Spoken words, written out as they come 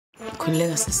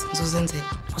Khulileka sisi, ngizozenzela.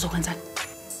 Uzokwenzani?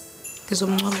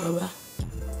 Ngizomncwaba baba.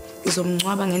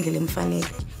 Ngizomncwaba ngendlela emfanele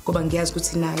ngoba ngiyazi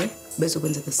ukuthi naye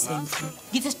bezokwenza the same thing.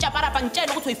 Ngithi sitshapharapha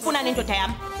ngitshela ukuthi uyifuna nendoda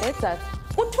yami. Exactly.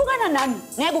 Uthukana nami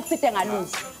ngeke ukusithe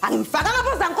ngaluzi. Angimfaka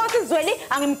lapho zankosi izweli,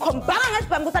 angimkhombanga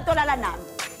ngesibhamu kusatolala nami.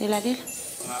 Nilalile?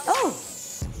 Oh.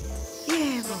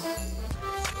 Yebo.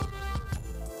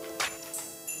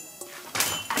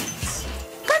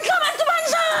 Kanti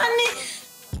banjani?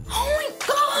 Oh my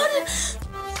God.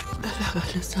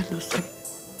 Kahle salo sami.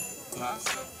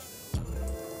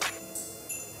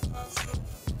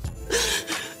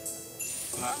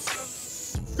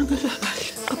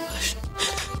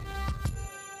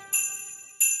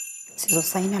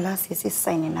 Sizosayina la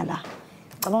sisayine nala.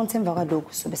 Cabanga ukuthi emva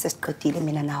kwalokho sobe sesiqedile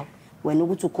mina nawe. Wena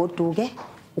ukuthi ugoduke,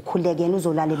 ukhuleke yena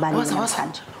uzolala ebaleni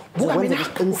namhlanje. Buka mina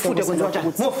ufunde kwenziwa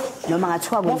njani? Noma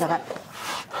ngathiwa kwenzaka.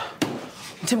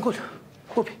 Mthimkhulu,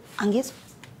 kuphi? Angizwa.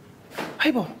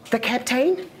 Hayibo, the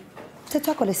captain?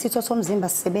 Sethakho lesitho somzimba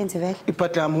sisebenze vele.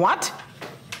 Ibhadlam what?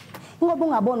 Ngoba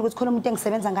ungaboni ukuthi khona umuntu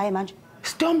engisebenza ngaye manje.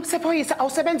 Storm sephoyisa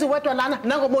awusebenzi wedwa lana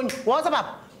nangomunye. Waza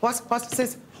baba. Was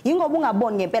sis? Yingoba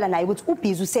ungaboni ngempela naye ukuthi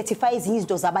ubhizi ucertify ezinye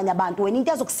izinto zabanye abantu wena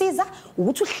into ezokusiza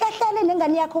ukuthi uhlehlele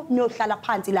nengane yakho niyohlala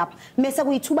phansi lapha mase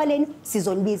kuyithuba leni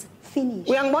sizonibiza finish.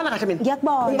 Uyangibona kahle mina?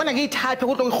 Ngiyakubona. Ungibona ngiyithaphe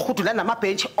ukuthi uyihudula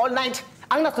namabhenchi all night.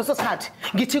 Anginaso sikhathi.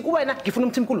 Ngithi kuwena ngifuna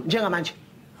umthimkhulu njengamanje.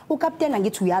 Ukapteni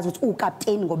angithi uyazi ukuthi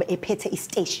ukapteni ngoba ephethe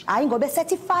istage hayi ngoba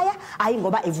certifier hayi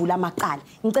ngoba evula amaqala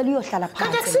ngicela uyohlala phansi.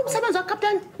 Kanti akusimsebenzi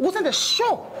wakapteni ukusenze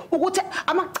sure ukuthi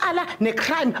amaqala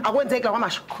necrime akwenzeki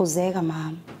kwamasho. Khuzeka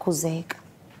mama, khuzeka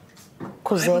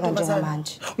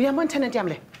njengamanje. Uyabona tenant yami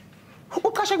le?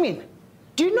 Uqashe kumina.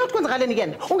 Do you not kwenzakaleni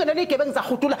kuyena? Ungenele igebe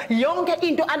ngizahudula yonke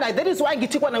into anayo. That is why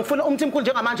ngithi kwana ngifuna umthimkhulu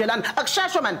njengamanje lana.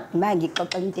 Akushashwe man. Manje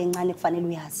ngixoxela into encane kufanele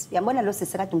uyazi. Uyabona lo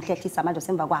sesekade umhlehlisa manje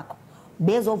semva kwakho.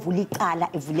 Bezovula icala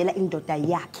evulela indoda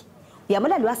yakhe.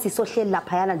 Uyabona lo asisohleli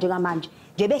lapha yana njengamanje.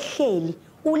 Nje behleli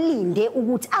ulinde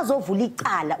ukuthi azovula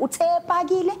icala. Uthe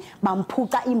epakile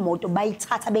bamphuca imoto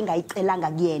bayithatha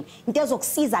bengayicelanga kuyena. Into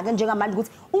ezokusiza ke njengamanje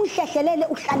ukuthi ungihlehlelele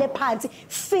uhlale phansi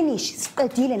finish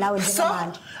siqedile nawe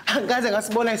njengamanje. Angaze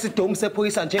ngasibona isidomu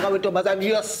sephoyisa njengawe ntombazana.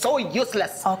 You are so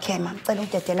useless. Okay mama, cela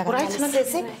udedela kancane.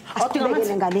 Sisi,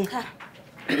 asibekele ngale.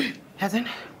 Yazini?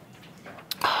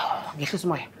 Ngihlisa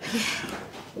umoya.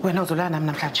 Wena uzolala nami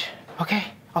namhlanje. Okay?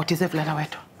 Awudeserve lana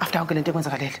wedwa. After yonke lento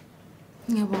ekwenzakalele.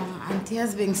 Ngiyabonga auntie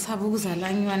yazi bengisaba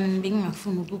ukuzalanywana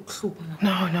bengingafuni ukukuhlupha.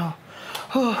 No.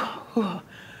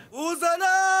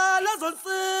 Uzelela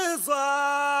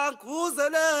zonsizwa,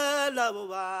 kuzelela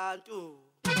bobantu.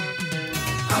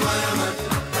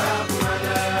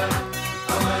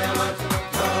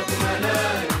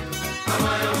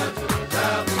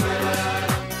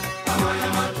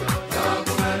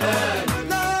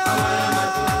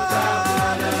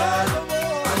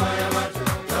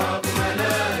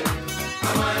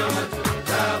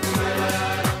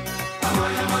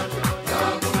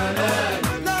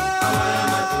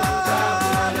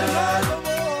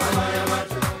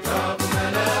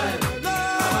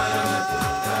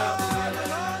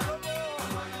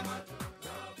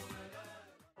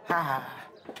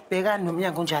 Beka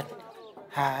nomnyango njani?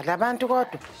 Labantu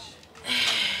kodwa.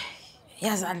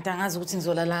 Yazi auntie angazi ukuthi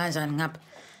ngizolala kanjani ngapha.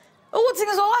 Ukuthi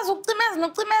ngizokwazi ukucimeza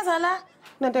nokucimeza la.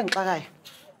 Nento engixakayo.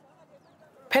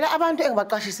 Phela abantu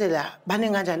engibaqashise la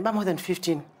baningi kanjani ba more than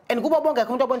 15. And kuba bonke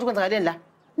umuntu obona ukwenzakaleni la.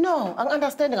 No,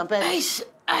 angi-understand ngempela.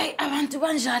 Ayi abantu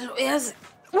banjalo yazi.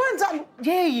 Wenzani?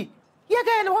 Yeyi.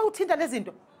 Yekele wawuthinta lezi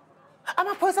zinto.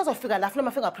 Amaphoyisa azofika la afuna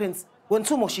ama-fingerprints. Wena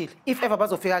umoshile if ever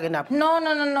bazofika ke nabo. No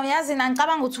yazi na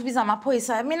ngicabanga ukuthi ubiza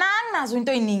amaphoyisa. Mina anginazo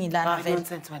into eyiningi lana vele.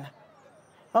 Nonsense wena.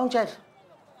 Awungitshela.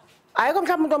 Ayikho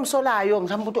mhlawumbe umuntu omsolayo,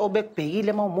 mhlawumbe umuntu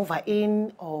obekubhekile uma umuva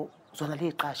in or zona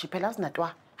leqashi phela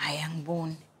asinatwa. Hayi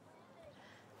angiboni.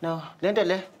 No, lento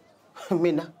le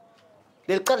mina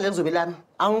lelicala lengizobe lami.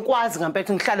 Angikwazi ngempela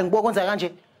ukuthi ngihlale ngibuka konza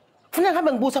kanje. Kufanele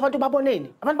ngihambe ngibuza abantu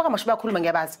baboneni. Abantu bakamasho bayakhuluma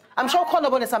ngiyabazi. I'm sure ukhona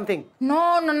obone something. No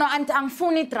auntie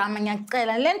angifuni idrama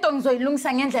ngiyacela. Lento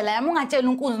ngizoyilungisa ngendlela yami ungatshela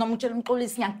unkunzi noma utshela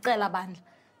umxolisi ngiyacela bandla.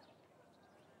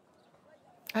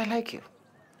 I like you.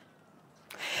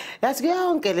 Yazi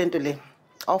yonke lento le.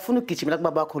 Awufuna ukugijimela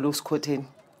kubaba bakho lo usikhotheni.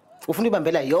 Ufuna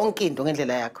ibambela yonke into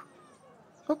ngendlela yakho.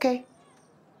 Okay.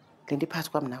 Lento iphathi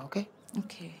kwami nawe, okay?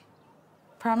 Okay.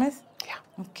 Promise? Yeah.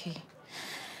 Okay.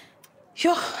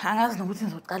 Yo, angazi nokuthi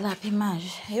ngizocala phi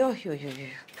manje. Yo.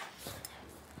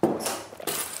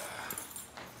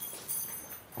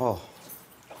 Oh.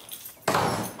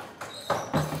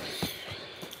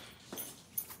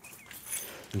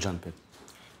 Njani phela?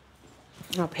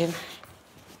 Ngaphela.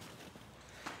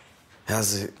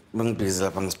 Yazi bengibhizi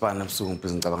lapha ngisipana ebusuku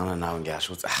ngibhizi ngicabangana nawe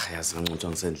ngiyasho ukuthi yazi ngincuntsha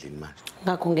ngisendlini manje.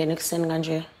 Ngakho ungena ekuseni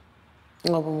kanje.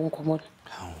 Ngoba ungikhumula.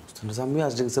 Hawu, sithando sami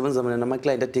uyazi nje ngisebenza mina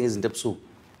nama-client adinga izinto ebusuku.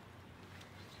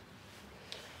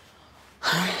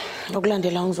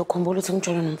 Okulandela ngizokhumbula ukuthi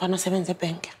ngijole nomfana osebenza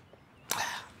ebhenki.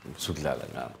 Usudlala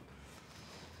ngawo.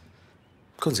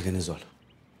 Konzekeni izolo?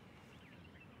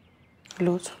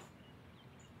 Lutho.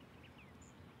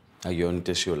 Akuyona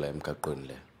into eshiyo la emgaqweni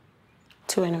le.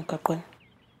 Thi wena emgaqweni.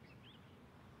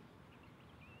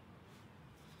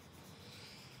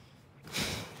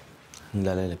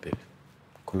 Ngilalele baby.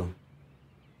 Khuluma.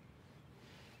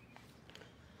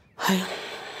 Hayi.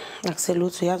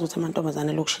 Akuselutho uyazi ukuthi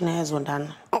amantombazane lokushina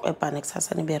yazondana. Ebhane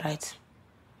kusasa nibe right.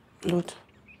 Lutho.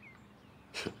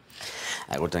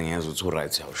 Hayi kodwa ngiyeza ukuthi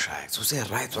u-right uyawushaya.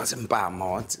 Use-right wasempama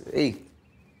wathi hey.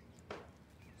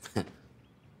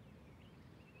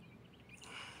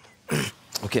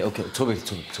 Okay, Toby.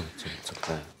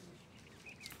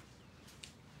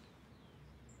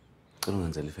 Cela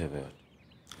ungenzela ifeve yona.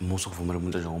 Musu kuvumela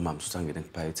umuntu njengomama usuthi angene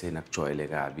ngiphayetheni akujwayele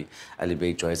kabi, alibe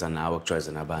ejwayeza nawe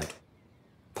akujwayeze nabantu.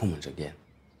 Phuma nje kuyena.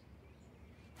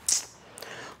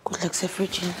 Kudla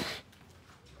kusefrijini.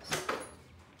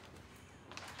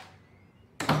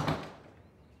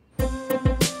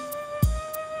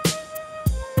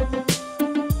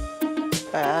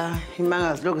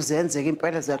 Imanga zilokhu ziyenzeka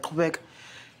impela ziyaqhubeka.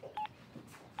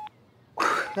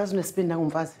 Yazi nesibindi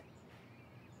nangumfazi.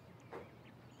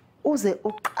 Uze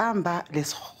uqamba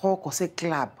lesihogo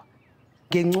seclub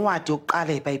ngencwadi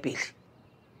yokuqala eBhayibheli.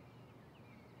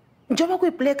 Njengoba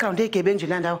kuyi-playground eGebeni nje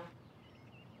la ndawo.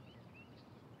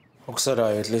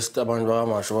 Okusalayo at least abantu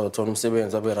bakamasho bazothola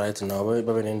umsebenzi abe right nawo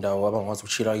babe nendawo abangakwazi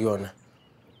ukuchila kuyona.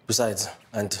 Besides,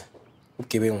 anti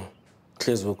ubugebengu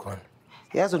hlezi bukhona.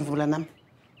 Yazi ndivula nami.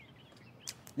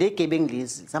 Le gebengu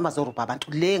lezi zihamba zorubha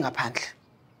abantu le ngaphandle.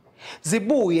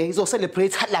 Zibuye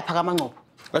izo-celebrate lapha kaMangcobo.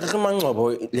 Kahle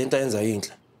kaMangcobo lento ayenza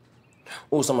yinhle.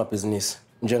 Usamabhizinisi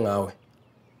njengawe.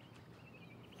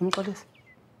 Umxolisi.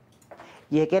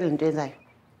 Yekela into enzayo.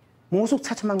 Musu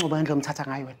ukuthatha aMangcobo ngendlela omthatha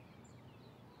ngayo wena.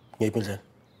 Ngeyiphi indlela?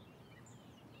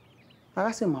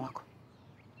 Akasima wakho.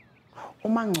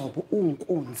 uMangcobo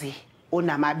unkunzi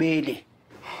onamabele.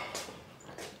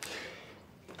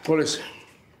 Police.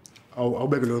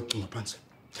 Awubeke lo cingo phansi.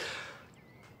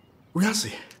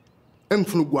 Uyazi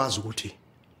engifuna ukwazi ukuthi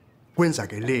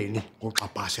kwenzakeleni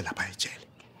ngoxabhashe lapha ejele.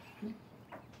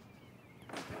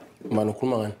 Manje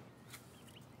ukhuluma ngani?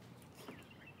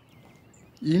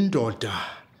 Indoda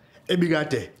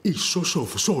ebikade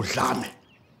ishoshovu sodlame.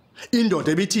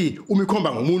 Indoda ebithi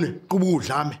umikhomba ngomune kuba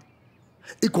udlame.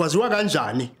 Igwaziwa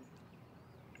kanjani?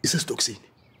 Isesitoksini.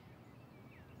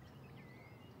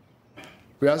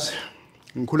 Uyazi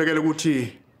ngikhulekela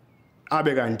ukuthi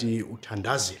abe kanti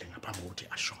uthandazile ngaphambi kokuthi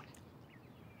ashone.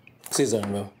 Sizani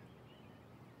baba?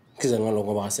 Sizani ngaloko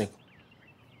ngoba asekho.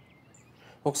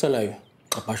 Okusalayo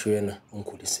xabhasho yena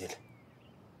ungikhulisile.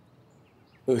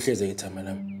 Uyohleze ithama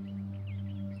lami.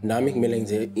 Nami kumele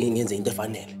ngenze into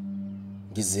efanele.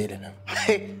 Ngizile nami.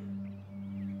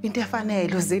 Into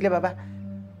efanele uzile baba.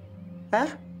 Ha?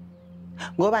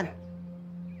 Ngobani?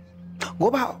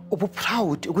 Ngoba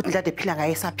ubuproud ukuthi ndlade ephila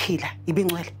ngaye saphila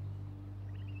ibingcwele.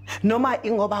 Noma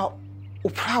ingoba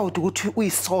uproud ukuthi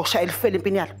uyisosha elifele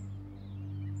empini yalo.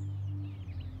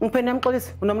 Ngiphendula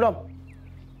emxolisi unomlomo.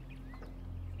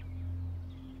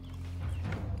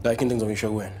 Like into engizokuyisho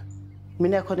kuwena.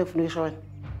 Mina khona ngifuna ukuyisho wena.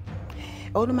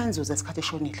 Awunumanzuza esikhathi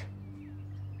eshonile.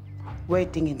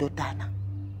 Wedinga indodana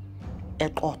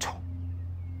eqotho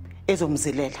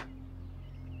ezomzilela.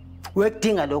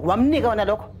 Wedinga lokho wamnika wona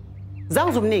lokho. Zange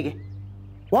uzumnike.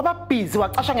 Waba busy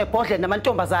wacasha ngebhodlela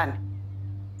namantombazana.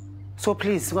 So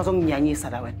please ungazonginyanyisa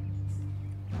la wena.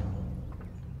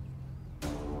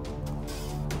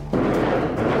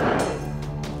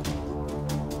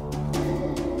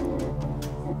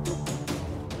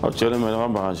 Awutshele mina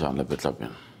hamba kanjani lapha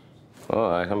eklabhini?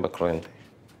 I hamba crying.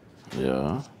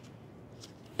 Yeah.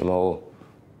 Yimo,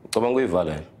 ucabanga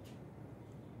uyivala yini?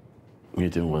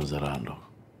 Ngithi ngikwenzelani lokho?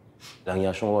 La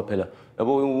ngiyasho ngoba phela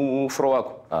yabo ufro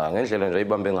wakho ngendlela nje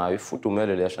ayibambe ngayo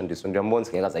ifudumele le yashandiswa ngiyambona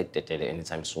ngeke azayidedele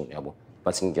anytime soon yabo.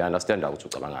 But ngiya-understand ukuthi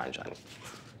ucabanga kanjani.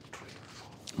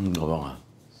 Ngicabanga.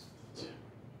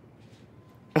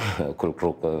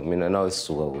 Khulu mina nawe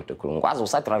sisuka kude khulu. Ngikwazi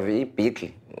usadrive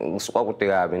ibhikli. Ngisuka kude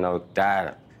kabi nawe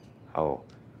kudala. Hawo.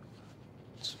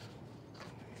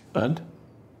 And?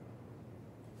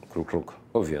 Khulu.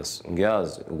 Obvious.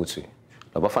 Ngiyazi ukuthi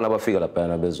labafana bafika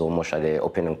lapha bezomosha le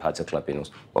opening party clubini.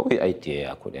 Kwakuyi-idea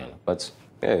yakho lena. But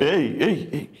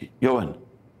Hey, Yohan.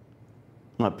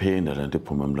 Ngaphinda lento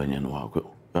iphuma emlonyeni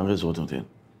wakho. Uyangizwa ukuthi ngithini?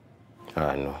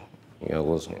 No.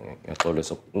 ngiyakuzwa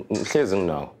ngiyaxolisa ngihlezi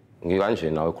nginawo ngikanje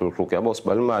nawe khulukhulu yabo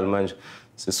sibala imali manje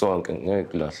sisonke ngeke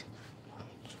kulahle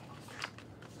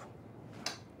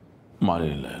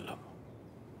mali lela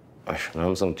asho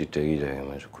nami sengididekile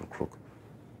manje khulukhulu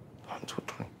 1 2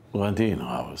 3 kanti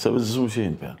ngawe sebenzisa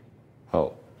umshini phela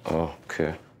oh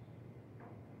okay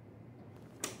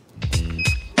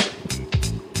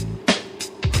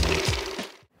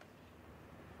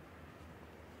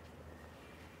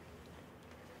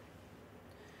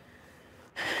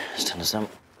Sithando sami.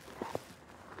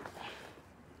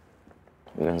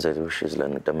 Ngenzela ushizi la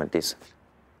netamatisi.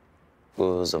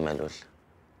 Kuzomela udla.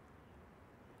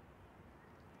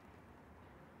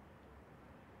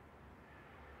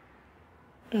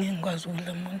 Ngingikwazi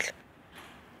ukudla mundla.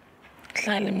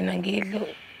 Hlale mina ngidlo.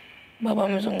 Baba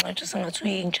wami uzongicatsha sengathi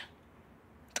uyintsha.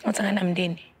 Ngathi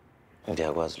anganamndeni.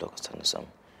 Ngiyakwazi lokho sithando sami.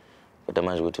 Kodwa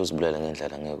manje ukuthi uzibulele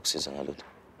ngendlela ngeke ukusiza ngalutho.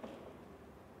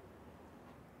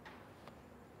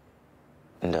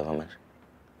 Indaba manje.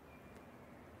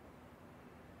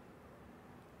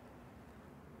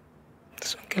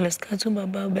 Sonke lesikhathi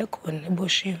ubaba ubekhona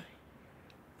eboshiwe.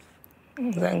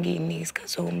 Ngizange nginike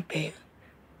isikhathi sokumbheka.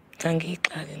 Ngizange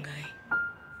ngixake ngaye.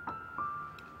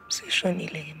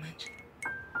 Sishonile ke manje.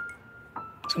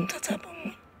 Ngizomthatha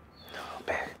phambi.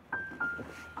 Bheka.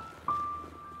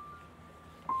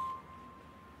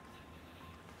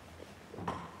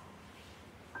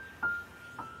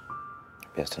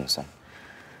 Sithando sami.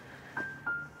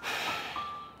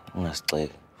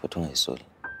 Ungasixeki futhi ungayisoli.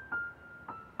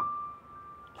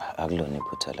 Akulona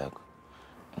iphutha lakho.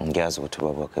 Ngiyazi ukuthi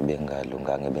ubaba wakhe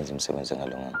bengalunganga benza imisebenzi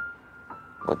engalunganga.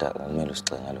 Kodwa kumele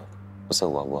usixeke ngalokho.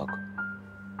 Usewubaba wakho.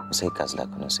 Useyigazi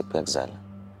lakho nosipho yakuzala.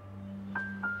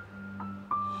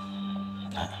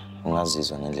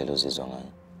 Ungazizwa ngendlela ozizwa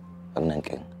ngayo.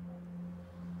 Akunankinga.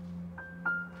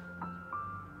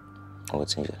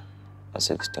 Ukuthi nje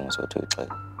asekho isidingo sokuthi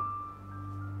uyixeke.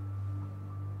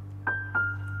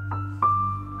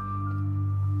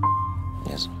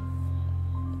 Yes.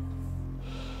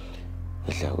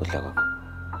 Idla kwakho.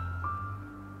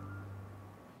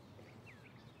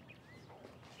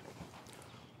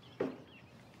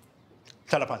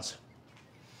 Hlala phansi.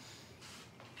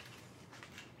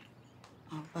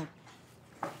 Baba.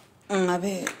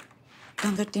 Ngabe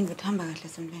kangadinga ukuhamba kahle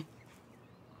semhlweni.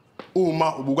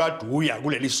 Uma ubukade uya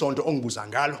kuleli sonto ongibuza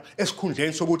ngalo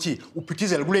esikhundleni sokuthi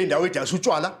uphithizele kule ndawo edayisa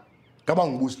utshwala ngaba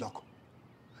ngibuzi lokho.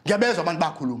 Ngiyabezwa abantu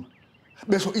bakhuluma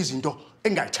bese izinto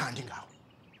engayithandi ngawo.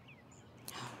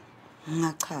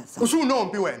 Ngachaza.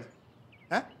 Usunompi wena.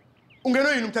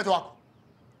 Ungeno yini umthetho wakho?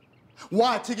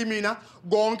 Wathi kimi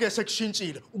konke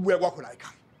sekushintshile ubuye kwakho la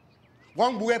ekhaya.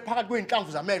 Wangibuke phakathi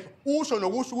kweinhlamvu zamehlo usho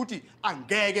nokusho ukuthi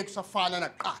angeke kusafana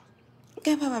nakuqala.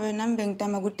 Kepha baba nami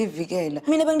bengitama ukuthi ivikela.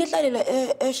 Mina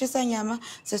bengihlalile eshisanyama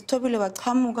sesithobile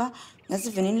wachamuka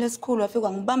ngesivinini lesikhulu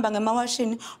wafika ngibamba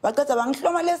ngemawashini waqeda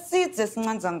bangihloma lesidze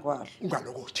sincanza ngwalo.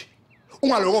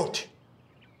 Ungalokothi.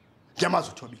 Ngiyamazi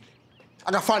uthobile.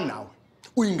 Akafani nawe.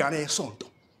 Uyingane yesonto.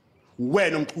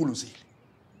 Wena umqhuluzile.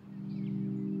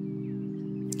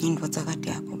 Indvodza kade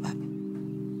yakho baba.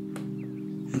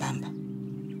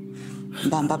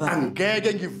 Mbamba baba.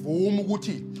 Angeke ngivuma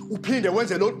ukuthi uphinde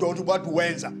wenze lo dot ubade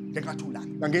wenza lengathi ulana.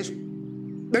 Ngangizwe.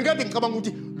 Bengade ngicabanga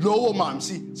ukuthi lowo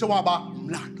mamsi sewaba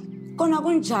umlando. Kona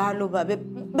kunjalo baba.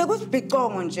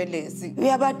 Bekusibhicongo nje lesi.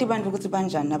 Uyabati abantu ukuthi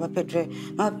banjani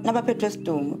nabaphethwe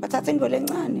sidungu. Bathatha into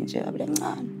lencane nje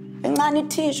abulencane. Encane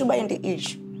ithishu bayende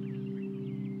ishu.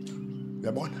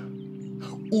 Uyabona?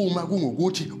 Uma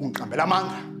kungukuthi ungiqambela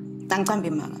amanga. Angicambi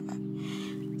imanga baba.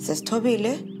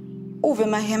 Sesithobile uve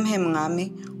mahemhem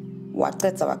ngami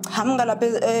waqedza wachamuka lapha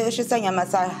eshisanyama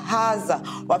sahaza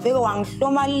wafike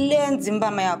wangihloma lenzi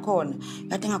imbama yakhona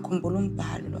yathi ngakhumbula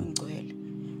umbhalo lo ngcwele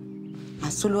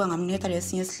ngasuluka ngamnetha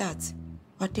lesinye isihlathi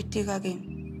watitika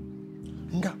kimi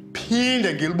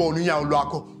ngaphinde ngilibona unyawo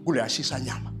lwakho kule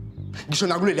yashisanyama ngisho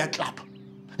nakuleli club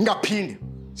ngaphinde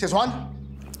siyazwana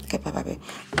kepha baba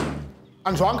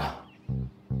anzwanga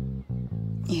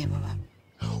yebo baba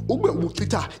ube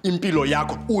ubuchitha impilo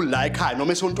yakho ula ekhaya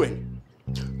noma esontweni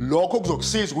lokho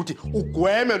kuzokusiza ukuthi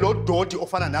ugweme lo doti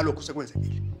ofana nalokho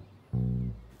sekwenzekile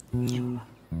yebo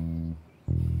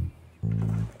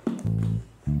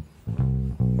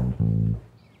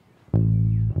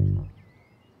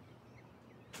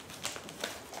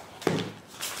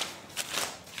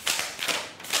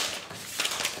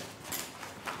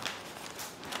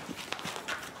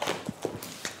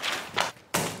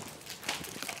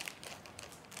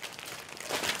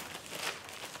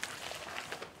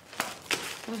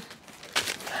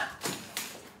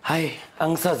Hayi,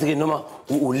 angisazi ke noma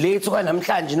ulethu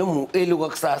kanamhlanje noma ueli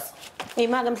kwakusasa.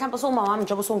 Ima-ke mhlawumbe usuma wami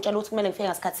njengoba usungitshela ukuthi kumele ngifike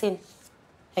ngasikhathini.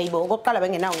 Hayibo, okokuqala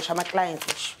bengenawo ngisho ama-clients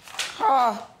nje.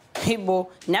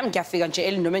 Hayibo, nami ngiyafika nje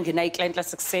eli noma engenayo i-client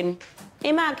lasekuseni.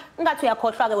 Ima-ke, ungathi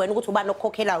uyakhohlwa-ke wena ukuthi ubani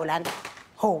okukhokhelayo lana.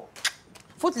 Ho.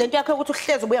 Futhi lento yakho ukuthi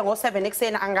uhlezi ubuya ngo-7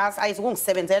 ekuseni angazi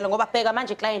ayizukungisebenzela ngoba bheka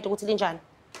manje i-client ukuthi linjani.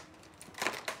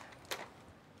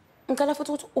 Ngicela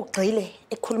futhi ukuthi ugxile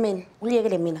ekukhulumeni,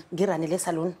 uliyekele mina ngirane le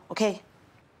salon, okay?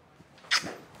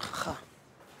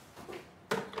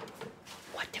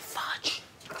 What the fudge?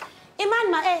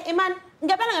 Iman,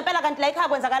 ngempela kanti la ekhaya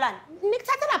kwenzakalani?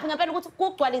 Nikuthatha laphi ngempela ukuthi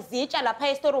kugcwala izitsha lapha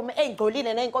e-storeroom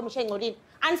ey'ngcolile ney'nkomishi ey'ngcolile.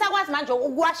 Anisakwazi manje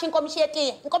ukuwasha inkomishi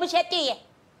yetiye.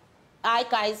 Hayi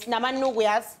guys, namanuku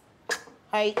yazi.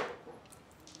 Hayi.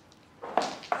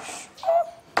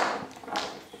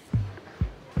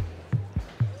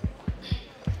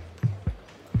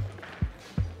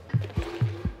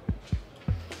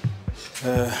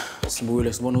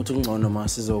 Sibuyile sibona ukuthi kungcono ma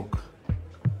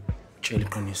sizokutshela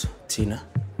iqiniso. Thina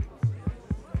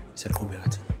siyaqhubeka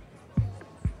thina.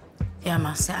 Ya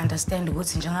ma, siya-understand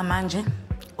ukuthi njengamanje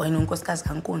wena unkosikazi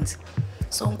kaNkunzi.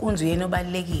 So uNkunzi uyena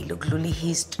obalulekile ukudlula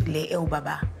i-history le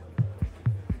ewubaba.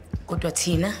 Kodwa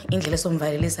thina indlela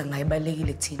esomvalelisa ngayo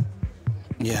ibalulekile kuthina.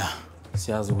 Yeah,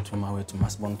 siyazi ukuthi uma wethu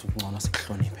masibona ukuthi kungcono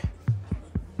sikuhloniphe.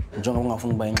 Njengoba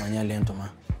ungafuni ukuba ingxenye yalento ma.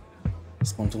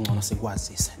 Sibona ukuthi kungcono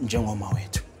sikwazise njengoma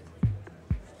wethu.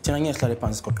 Thina ngeke sihlale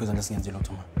phansi sigoqiza ngesingenzile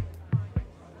lutho ma.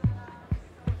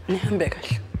 Nihambe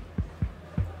kahle.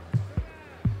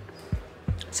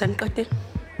 Saniqedile.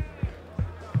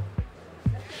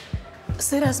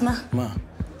 Serious ma? Ma.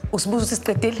 Usibuza ukuthi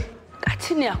siqedile?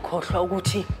 Kathi niyakhohlwa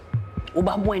ukuthi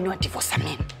ubaba wenu wadivorce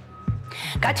mina.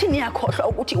 Kathi niyakhohlwa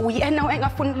ukuthi uyena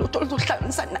wayengafuni lutho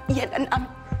oluzohlanganisa yena nami.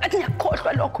 Kathi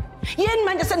niyakhohlwa lokho. Yeni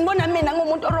manje senibona mina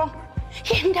ngumuntu wrong.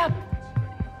 Yindaba.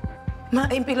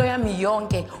 Ma, impilo yami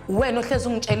yonke wena ohlezi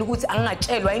ungitshela ukuthi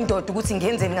angingatshelwa indoda ukuthi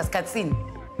ngenzeni ngasikhatsini.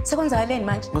 Sekwenzakaleni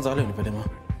manje? Kwenzakaleni phela ma?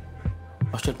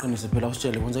 Asitshela iqiniso phela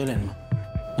usitshele kwenzakaleni ma?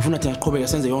 Ufuna thina siqhubeke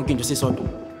senze yonke into sisodwa.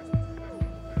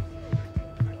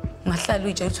 Ngahlala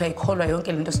uyijayi ukuthi ayikholwa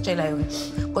yonke lento sitshela yona.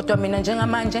 Kodwa mina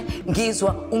njengamanje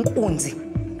ngizwa uNkunzi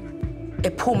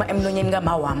ephuma emlonyeni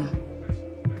kama wami.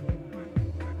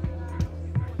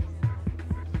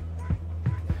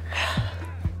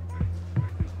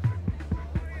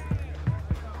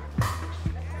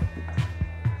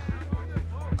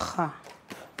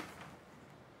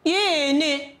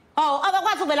 Yini? Oh,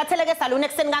 akakwazi uvela theleke salon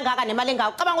ekseni kangaka nemali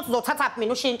engaka. Cabanga ukuthi uzothatha aphi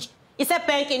mina ushintshi. Ise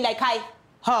banking la ekhaya.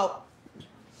 Ho.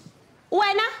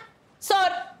 Wena?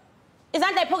 Sorry.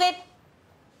 Izandla epocket.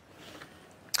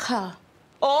 Cha.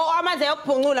 Oh, amanzi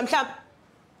ayokubhuncula mhlawumbe.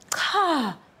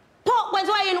 Cha. Pho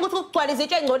kwenziwa yini ukuthi kugcwala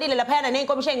izitsha ezingcolile laphayana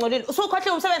nenkomishi ezingcolile?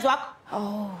 Usukhohliwe umsebenzi wakho?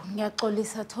 Oh,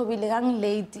 ngiyaxolisa Thobile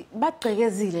kangilady.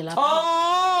 Bagqekezile lapha.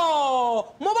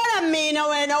 Oh, mubona mina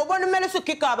wena ubona umele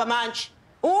usugigaba manje.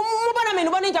 Ubona mina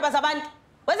ubona indaba zabantu.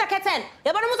 Wenza khethena.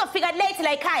 Yabona uma uzofika late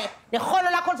la ekhaya, neholo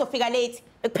lakho lizofika late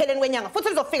ekupheleni kwenyanga. Futhi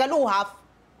lizofika lu-half.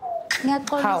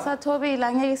 Ngiyaxolisa Thobile,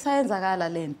 angeke isayenzakala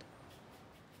lento.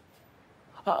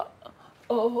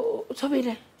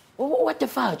 Thobile, what the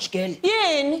fudge girl?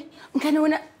 Yini? Mkhane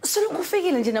wena selokhu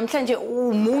ufikile nje namhlanje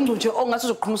umuntu nje ongathi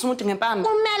uzoqhumisa umuntu ngempama.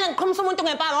 Kumele ngiqhumisa umuntu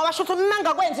ngempama ngoba shuthi uma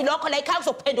ngakwenzi lokho la ekhaya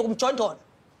uzophenduka umjondolo.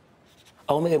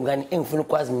 Awumeke mngani engifuna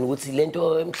ukwazi mina ukuthi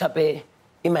lento mhlawumbe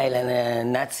imayelana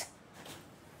nathi.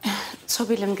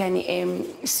 Thobile mngani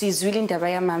sizwile indaba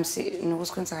yamamsi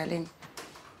nokusikwenzakaleni.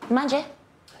 Manje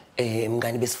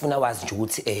Mngani besifuna wazi nje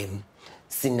ukuthi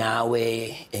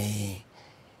sinawe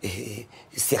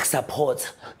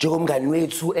siyakusupport njengomngani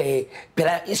wethu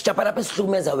phela isijapha lapha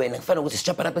esihlukumeza wena kufanele ukuthi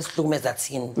isijapha lapha esihlukumeza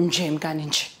thina nje mngani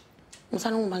nje.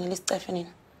 Ngisana ungibangela isicefe nina.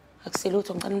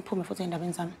 Akusilutho ngicela niphume futhi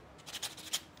endabeni zami.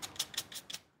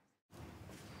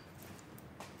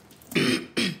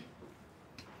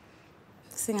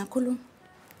 Singakhuluma.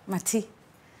 Mathi.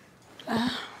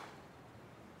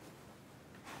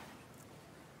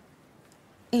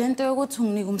 Lento yokuthi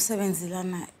unginike umsebenzi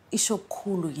lana isho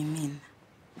kukhulu yimina.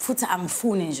 Futhi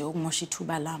angifuni nje ukumosha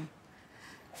ithuba lami.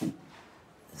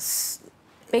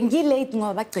 Bengilate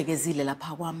ngoba bagcekezile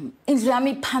lapha kwami. Indlu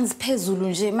yami iphansi phezulu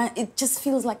nje, it just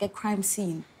feels like a crime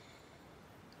scene.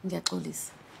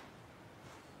 Ngiyaxolisa.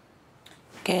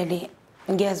 Geli,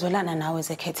 ngiyazwelana nawe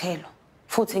zekhethelo.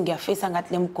 Futhi ngiyafisa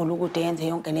ngathi lemgulu ukude yenze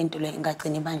yonke lento le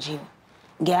ingagcini banjiwe.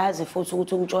 Ngiyazi futhi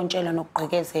ukuthi ukuntshontshelwa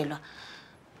nokugqekezelwa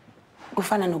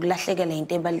kufana nokulahlekela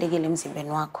into ebalekile emzimbeni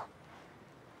wakho.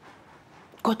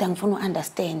 Kodwa ngifuna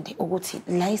uunderstand ukuthi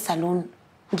la isalon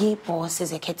ngiyiboss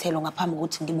zekhethelo ngaphambi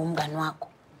ukuthi ngibe umngani wakho.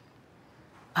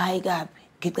 Hayi kabi,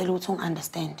 ngicela ukuthi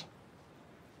ungiunderstand.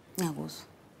 Ngiyakuzwa.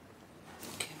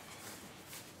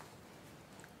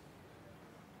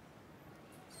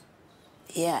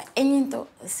 Yeah, enye into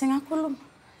singakhuluma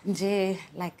nje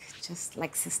just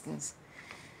like sisters.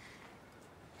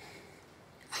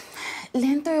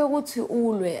 Lento yokuthi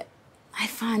ulwe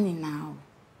ayifani nawe.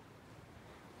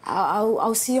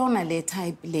 Awusiyona le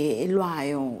type le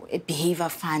elwayo behavior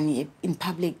funny in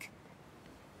public.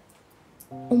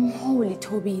 Umholi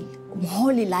Thobile,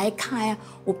 umholi la ekhaya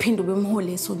uphinde ube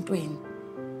umholi esontweni.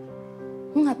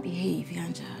 Ungabehave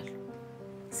kanjalo.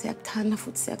 Siyakuthanda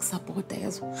futhi siyakusupporta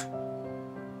yazwa.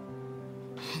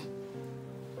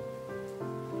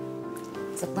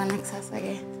 Sakubona kusasa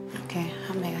ke. Okay,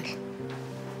 hambe kahle.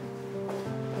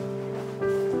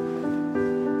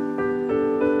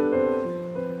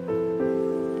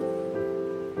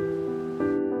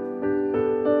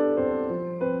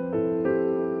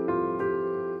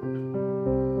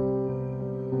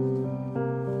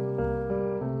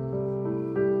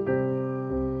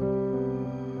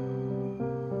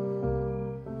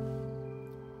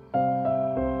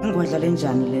 Ngwadlala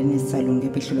njani lena isalunge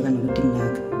ephehluka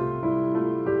nokutinaka.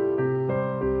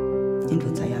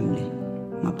 Indvodza yami le,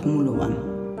 maphumulo wami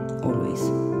always.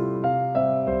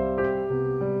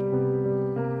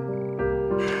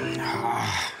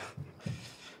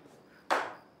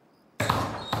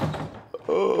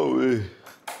 Oh, we.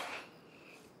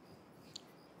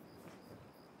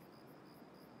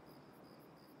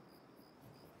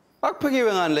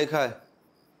 Akuphekiwe ngani la ekhaya?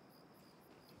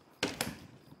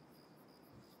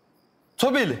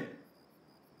 Thobile.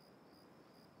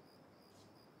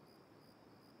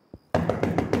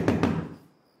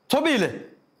 Thobile.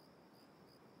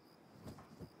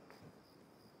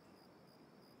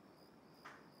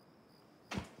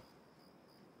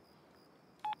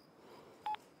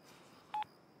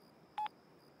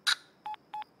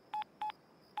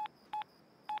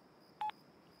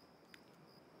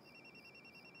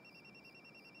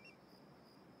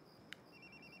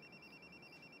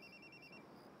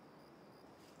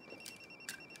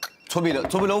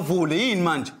 Thobile uvule yini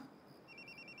manje?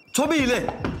 Thobile.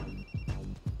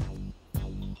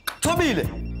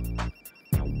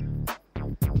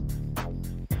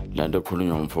 Lento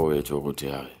ekhulunywa umfowethu ukuthi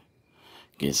hayi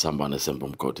ngisambane sembe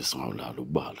umgodi singawulala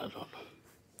ubala lona.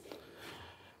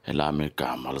 Elami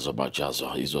igama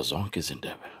lizobajazwa izo zonke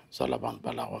izindebe zalabantu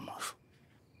balawa amasho.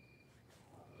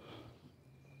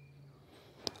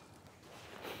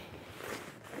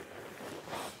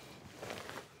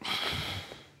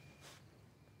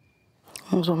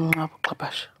 Ngizomncaba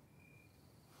uxabasha.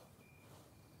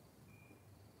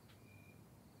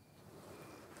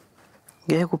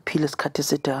 Ngeke uphile isikhathi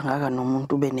eside kangaka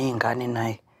nomuntu ube nezingane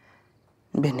naye.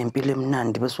 Nibe nempilo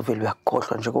emnandi bese uvela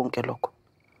uyakhohlwa nje konke lokho.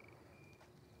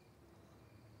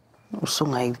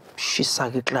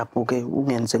 Usungayishisa ke club ke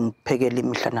ungenze ngiphekele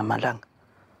imihla namalanga.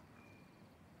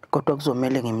 Kodwa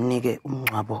kuzomela ngimnike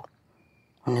umncwabo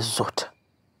onesizotha.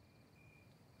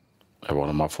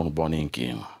 Yabona mafuna ubona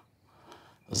inkinga.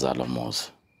 Zala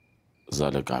Mose,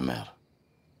 zala kamera,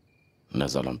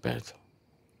 nezala mpetho,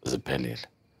 ziphelile.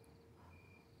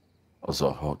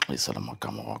 Uzohoxisa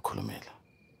lamagama wakhulumile.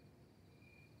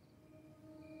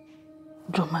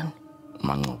 Jomani.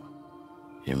 Mancuba,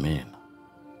 yimina.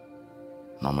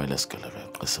 Noma ilesikele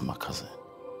qisa emakhazeni.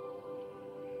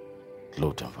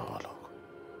 Lutho emva kwalokho.